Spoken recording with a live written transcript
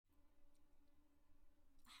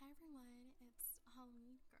everyone, it's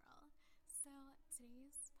Halloween Girl. So,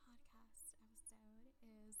 today's podcast episode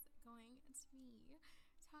is going to be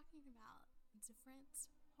talking about different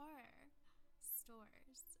horror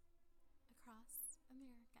stores across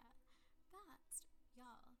America that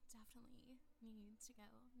y'all definitely need to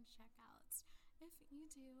go and check out if you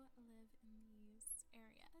do live in these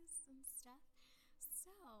areas and stuff.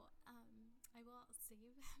 So, I will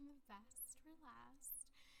save the best for last.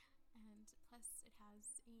 And plus, it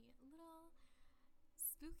has a little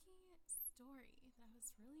spooky story that I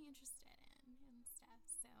was really interested in and stuff.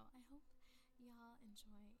 So I hope y'all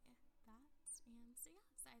enjoy that. And so,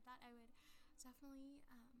 I thought I would definitely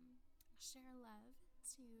share love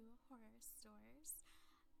to horror stores,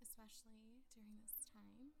 especially during this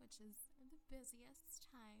time, which is the busiest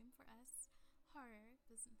time for us horror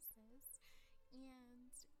businesses.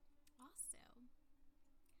 And also,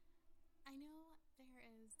 I know there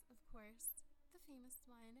is, of course, the famous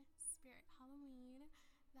one, Spirit Halloween,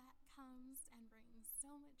 that comes and brings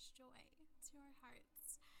so much joy to our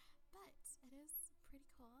hearts. But it is pretty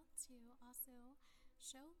cool to also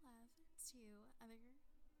show love to other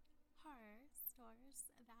horror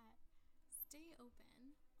stores that stay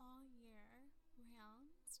open all year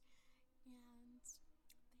round, and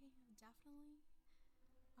they definitely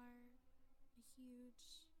are a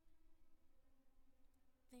huge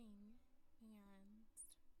thing. And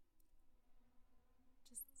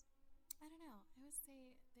just, I don't know, I would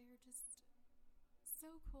say they're just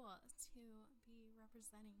so cool to be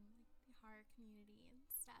representing like the horror community and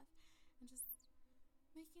stuff, and just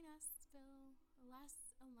making us feel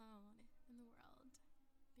less alone in the world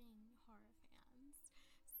being horror fans.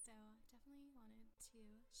 So definitely wanted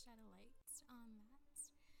to shed a light on that.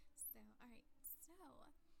 So alright, so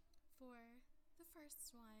for the first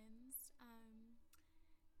ones,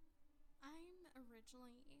 I'm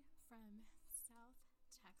originally from South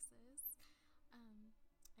Texas. I'm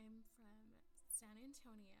from San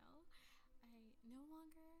Antonio. I no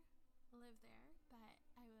longer live there, but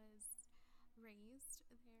I was raised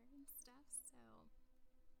there and stuff, so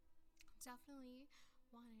definitely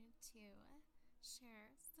wanted to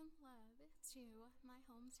share some love to my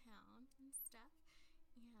hometown and stuff.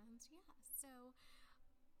 And so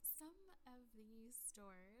some of these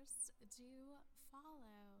stores do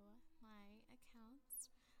follow my account,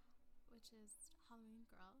 which is Halloween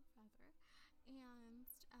Girl Forever, and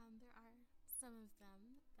there are some of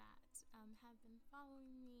them that have been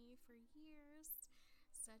following me for years,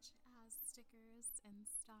 such as Stickers and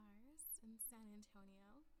Stars in San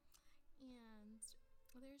Antonio. And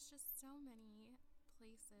there's just so many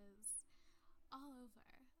places all over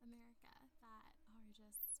America that are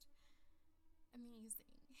just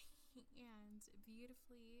amazing and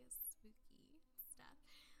beautifully spooky stuff.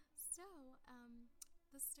 So,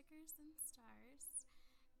 the Stickers and Stars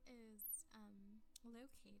is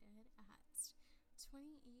located at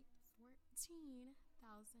 2814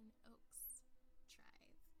 Thousand Oaks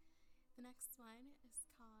Drive. The next one is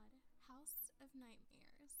called House of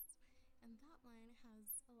Nightmares, and that one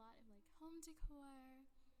has a lot of like home decor,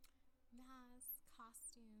 masks,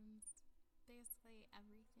 costumes, basically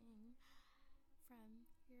everything from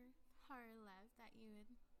your horror love that you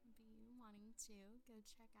would be wanting to go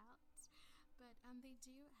check out. But they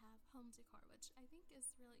do have home decor, which I think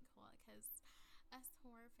is really cool because us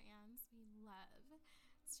horror fans, we love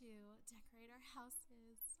to decorate our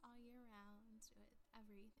houses all year round with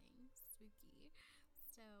everything spooky.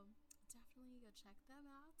 So definitely go check them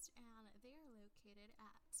out, and they are located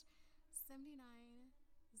at 7903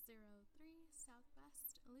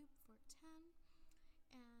 Southwest Loop 410.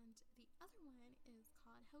 And the other one is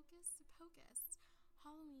called Hocus Pocus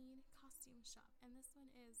Halloween Costume Shop, and this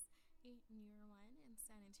one is a newer one in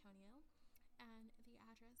San Antonio, and the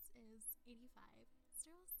address is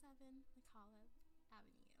 8507 McAuliffe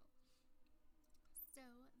Avenue. So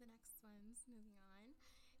the next ones, moving on,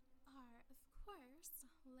 are of course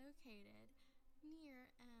located near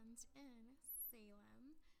and in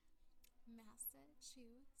Salem,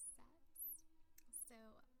 Massachusetts.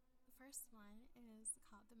 So the first one is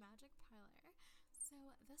called the Magic Parlor.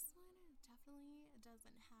 So this one definitely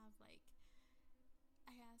doesn't have like,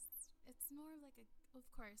 I guess it's more like of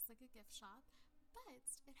course, like a gift shop, but it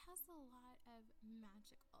has a lot of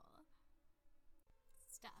magical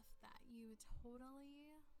stuff that you would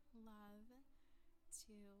totally love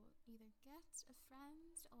to either get a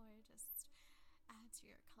friend or just add to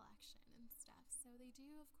your collection and stuff. So they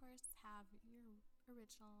do, of course, have your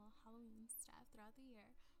original Halloween stuff throughout the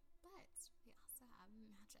year, but they also have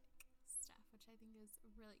magic stuff, which I think is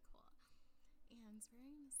really cool and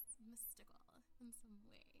very mystical in some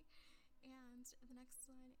way. And the next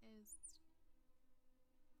one is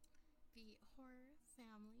the Horror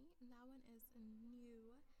Family, and that one is in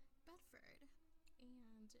New Bedford,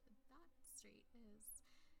 and that street is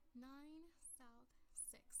 9 South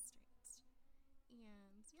 6th Street.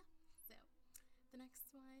 And yeah, so the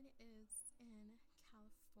next one is in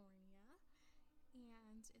California,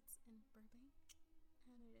 and it's in Burbank,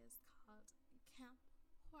 and it is called Camp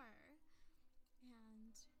Horror,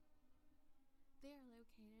 and they are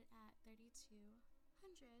located at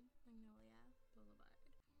 3200 Magnolia Boulevard.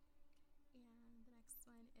 And the next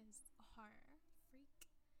one is Horror Freak,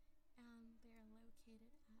 and they're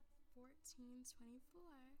located at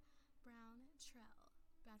 1424 Brown Trail,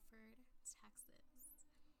 Bedford, Texas.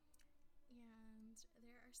 And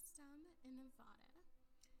there are some in Nevada.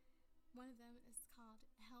 One of them is called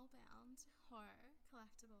Hellbound Horror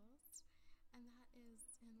Collectibles, and that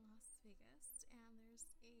is in Las Vegas. And there's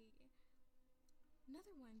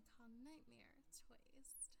another one called Nightmare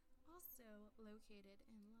Toys, also located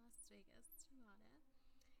in Las Vegas, Nevada,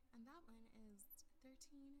 and that one is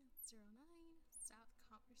 1309 South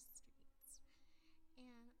Commerce Street.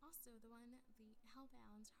 And also the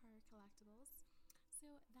Hellbound Horror Collectibles.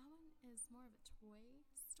 So that one is more of a toy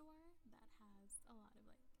store that has a lot of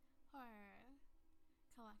like horror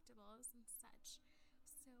collectibles and such.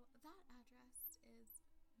 So that address is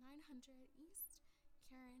 900 East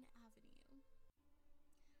Karen Avenue.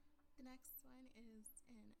 The next one is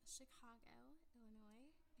in Chicago,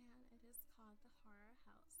 Illinois, and it is called the Horror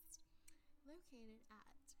House, located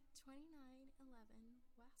at 2911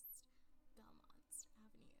 West Belmont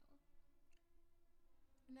Avenue.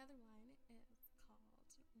 Another one is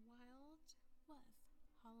called Wild Wolf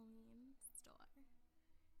Halloween Store,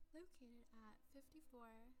 located at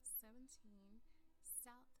 5417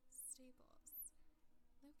 South Staples,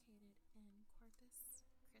 located in Corpus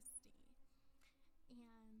Christi.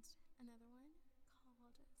 And another one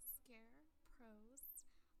called Scare Pros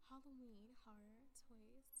Halloween Horror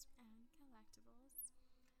Toys and Collectibles,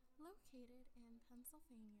 located in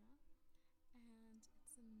Pennsylvania, and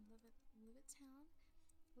it's in Levittown,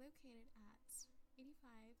 located at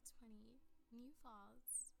 8520 New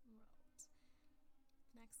Falls Road.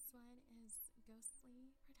 The next one is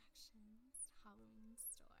Ghostly Productions Halloween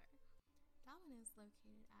Store. That one is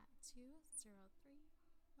located at 203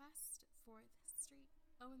 West 4th Street,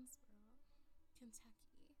 Owensboro,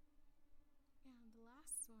 Kentucky. And the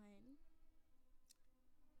last one,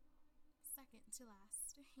 second to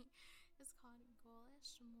last, is called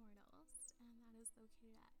Ghoulish Mortals, and that is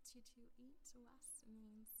located at 228 West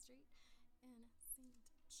Main Street in St.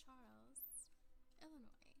 Charles,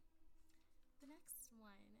 Illinois. The next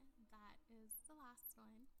one, that is the last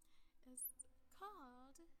one, is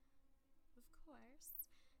called, of course,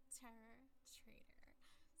 Terror Trader.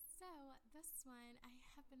 So this one I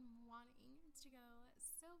have been wanting to go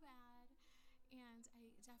so bad, and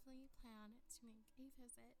I definitely plan to make a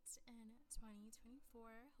visit in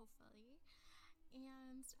 2024, hopefully.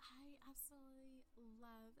 And I absolutely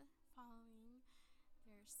love following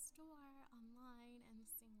their store online and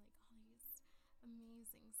seeing like all these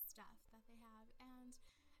amazing stuff that they have, and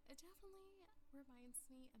it definitely reminds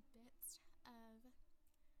me a bit of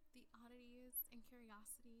the Oddities and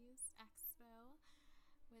Curiosities Expo,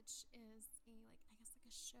 which is I guess like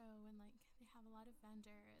a show, and like they have a lot of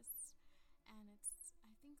vendors, and it's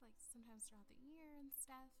I think like sometimes throughout the year and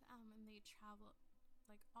stuff, and they travel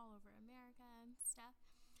like all over America and stuff.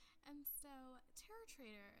 And so Terror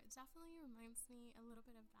Trader definitely reminds me a little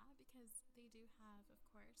bit of that, because they do have, of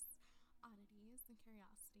course, oddities and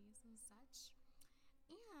curiosities and such.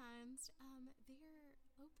 And they're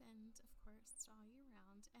opened, of course, all year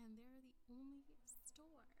round, and they're the only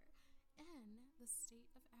store in the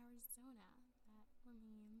state of Arizona that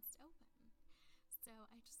remains open. So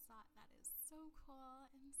I just thought that is so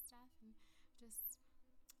cool and stuff, and just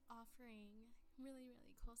offering really,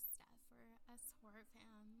 really cool stuff for us horror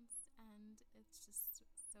fans, and it's just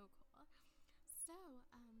so cool. So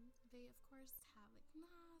they of course have like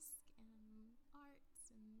masks and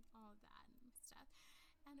arts and all of that and stuff.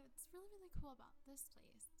 And what's really, really cool about this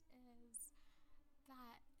place is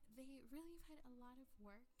that they really put a lot of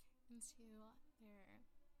work into their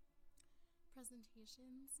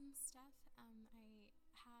presentations and stuff. I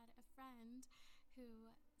had a friend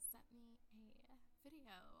who sent me a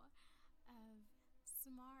video of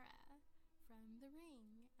Samara from The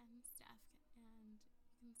Ring and stuff, and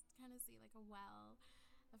you can kind of see like a well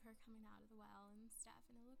of her coming out of the well and stuff,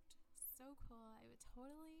 and it looked so cool. I would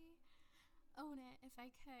totally own it if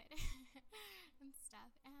I could and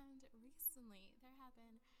stuff. And recently there have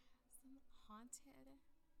been some haunted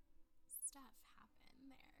stuff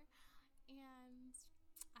happen there, and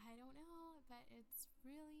I don't know, but it's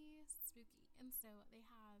really spooky. And so they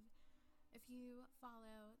have if you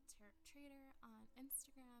follow Tarot Trader on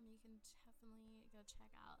Instagram, you can definitely go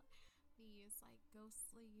check out these like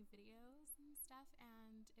ghostly videos and stuff,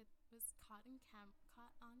 and it was caught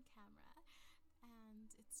on camera,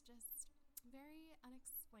 and it's just very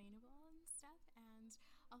unexplainable and stuff. And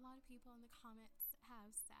a lot of people in the comments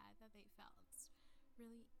have said that they felt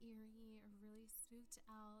really eerie or really spooked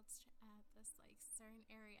out at this like certain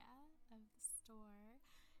area of the store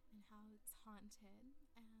and how it's haunted.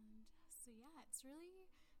 And so yeah, it's really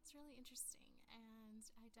interesting, and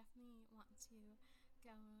I definitely want to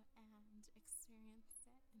go and experience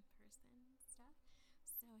it in person and stuff.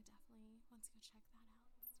 So I definitely want to go check that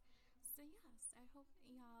out. So yes, I hope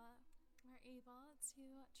y'all are able to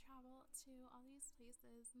travel to all these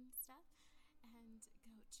places and stuff and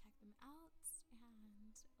go check them out,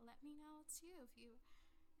 and let me know too if you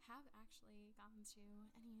have actually gone to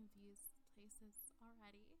any of these places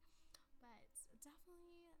already. But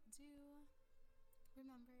definitely do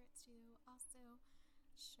remember to also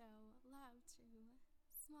show love to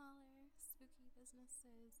smaller spooky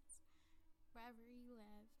businesses wherever you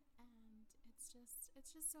live. And it's just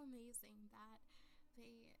so amazing that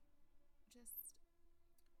they just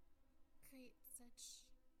create such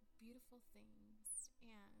beautiful things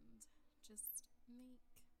and just make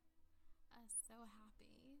us so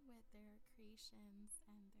happy with their creations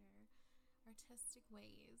and their artistic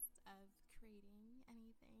ways of creating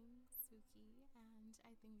anything spooky. And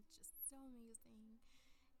I think it's just so amazing.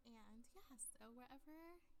 And yeah, so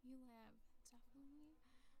wherever you live, definitely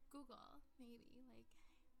Google, maybe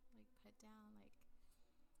like put down like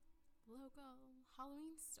local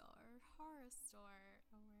Halloween store, horror store,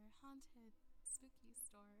 or haunted spooky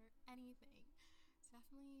store, anything.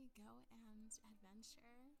 Definitely go and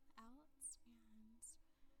adventure out and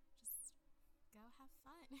just go have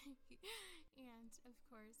fun. And of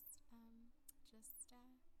course, just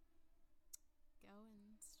go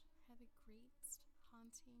and have a great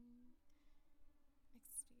haunting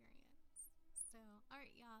experience. So,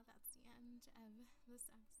 alright, y'all, that's the end of this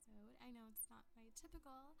episode. I know it's not my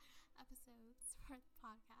typical episodes for the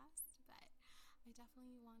podcast, but I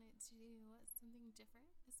definitely wanted to do something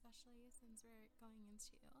different, especially since we're going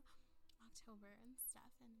into October and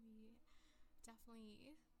stuff, and we definitely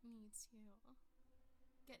need to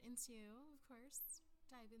get into, of course,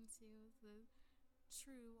 dive into the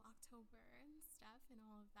true October and stuff and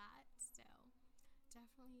all of that. So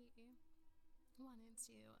definitely wanted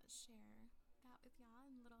to share that with y'all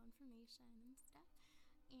and little information and stuff.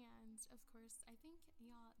 And of course, I think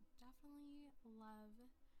y'all definitely love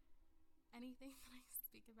anything that I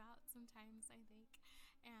speak about sometimes, I think.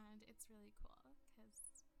 And it's really cool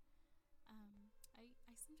because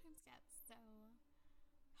I sometimes get so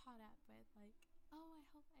caught up with like, oh, I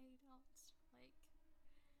hope I don't like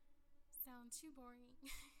sound too boring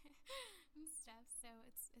and stuff. So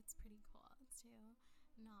it's pretty cool to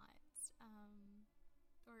not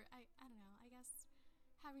or I don't know, I guess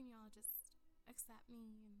having y'all just accept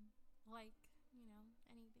me and like,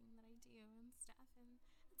 anything that I do and stuff, and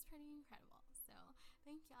it's pretty incredible. So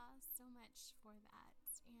thank y'all so much for that.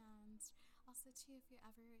 And also too, if you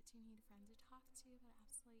ever do need a friend to talk to about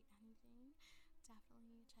absolutely anything,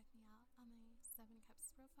 definitely check me out on my 7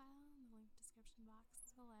 Cups profile in the link description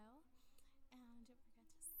box below. And don't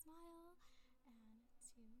forget to smile and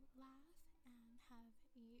to laugh and have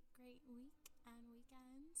a great week and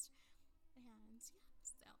weekend. And yeah,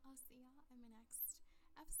 so I'll see y'all in my next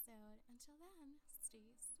episode. Until then,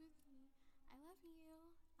 stay spooky. I love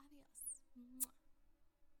you. Adios. Mwah.